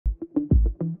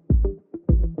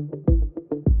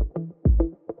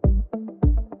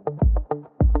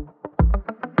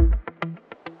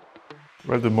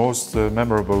Well, the most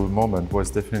memorable moment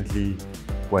was definitely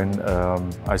when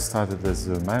I started as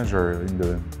a manager in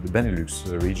the Benelux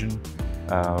region.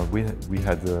 We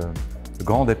had the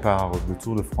Grand Départ of the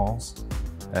Tour de France,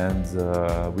 and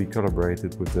we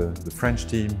collaborated with the French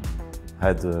team,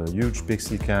 had a huge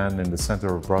pixel can in the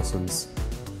center of Brussels,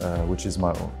 which is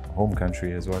my home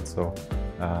country as well. So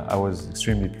I was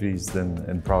extremely pleased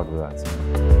and proud of that.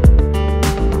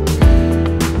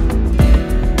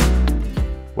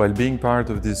 While being part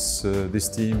of this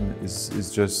team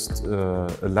is just a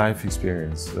life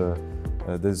experience.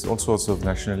 There's all sorts of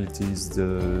nationalities,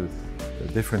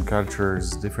 different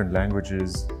cultures, different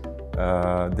languages,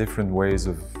 different ways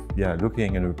of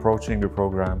looking and approaching the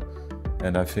program.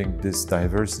 And I think this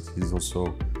diversity is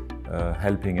also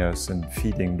helping us and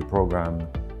feeding the program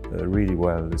really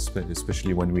well,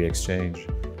 especially when we exchange,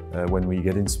 when we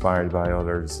get inspired by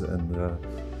others. And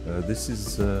this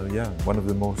is one of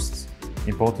the most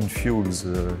important fuels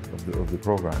of the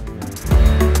program.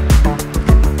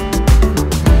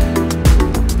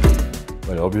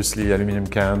 Well, obviously, aluminum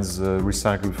cans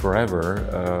recycled forever.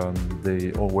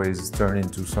 They always turn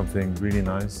into something really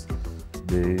nice.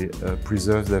 They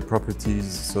preserve their properties,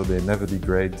 so they never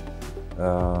degrade.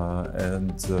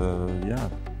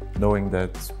 Knowing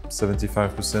that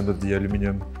 75% of the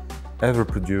aluminum ever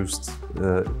produced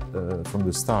from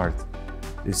the start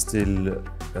is still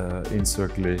in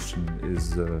circulation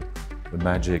is a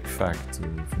magic fact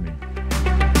for me.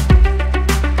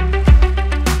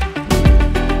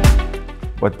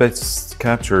 What best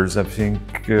captures, I think,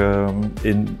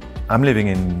 I'm living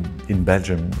in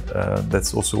Belgium.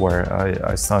 That's also where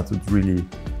I started really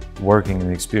working and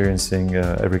experiencing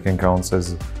Every Can Counts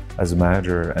as a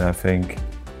manager. And I think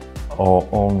our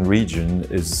own region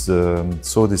is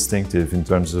so distinctive in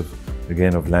terms of,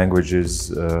 again, of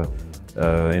languages,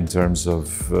 in terms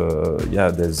of,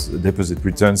 there's a deposit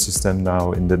return system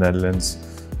now in the Netherlands.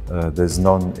 There's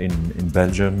none in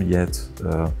Belgium yet.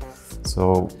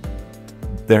 So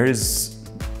there is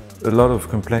a lot of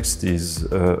complexities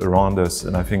around us,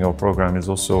 and I think our program is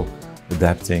also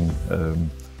adapting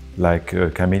like a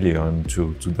chameleon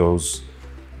to those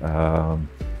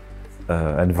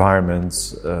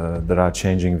environments that are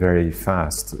changing very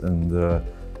fast. And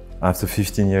after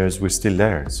 15 years, we're still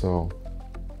there. So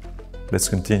let's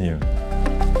continue.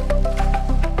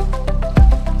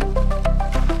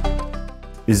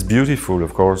 It's beautiful,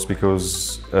 of course,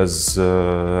 because as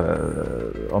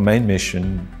our main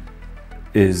mission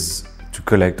is to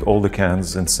collect all the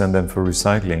cans and send them for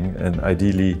recycling, and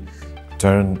ideally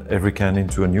turn every can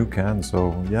into a new can.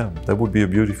 So yeah, that would be a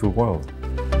beautiful world.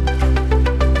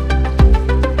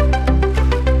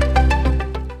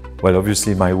 Well,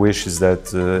 obviously my wish is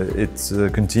that it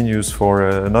continues for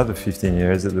another 15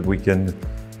 years, that we can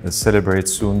celebrate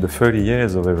soon the 30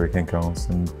 years of Every Can Counts.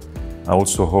 And I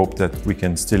also hope that we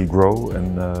can still grow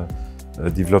and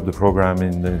develop the program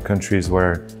in the countries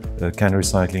where can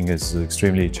recycling is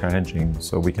extremely challenging,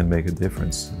 so we can make a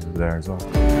difference there as well.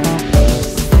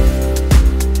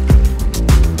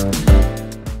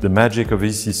 The magic of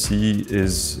ECC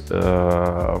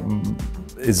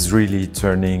is really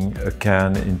turning a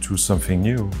can into something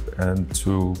new, and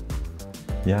to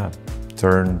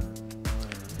turn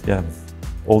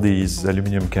all these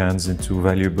aluminum cans into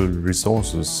valuable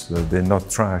resources. They're not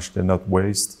trash, they're not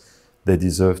waste. They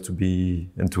deserve to be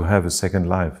and to have a second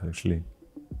life, actually,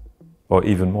 or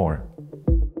even more.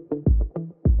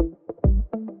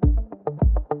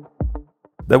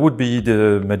 That would be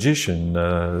the magician,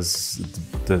 as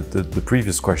the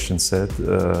previous question said.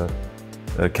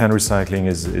 Can recycling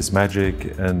is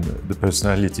magic, and the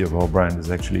personality of our brand is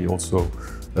actually also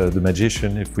the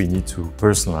magician if we need to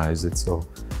personalize it. So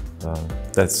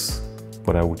that's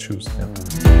what I would choose. Yeah.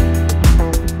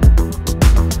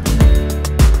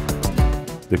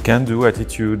 The can-do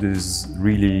attitude is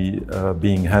really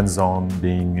being hands-on,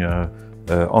 being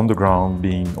on the ground,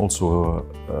 being also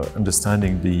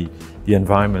understanding the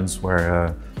environments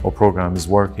where our program is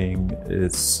working.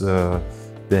 It's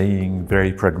being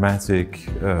very pragmatic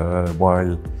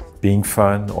while being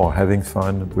fun or having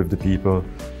fun with the people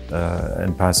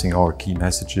and passing our key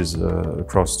messages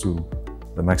across to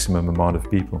the maximum amount of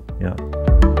people. Yeah.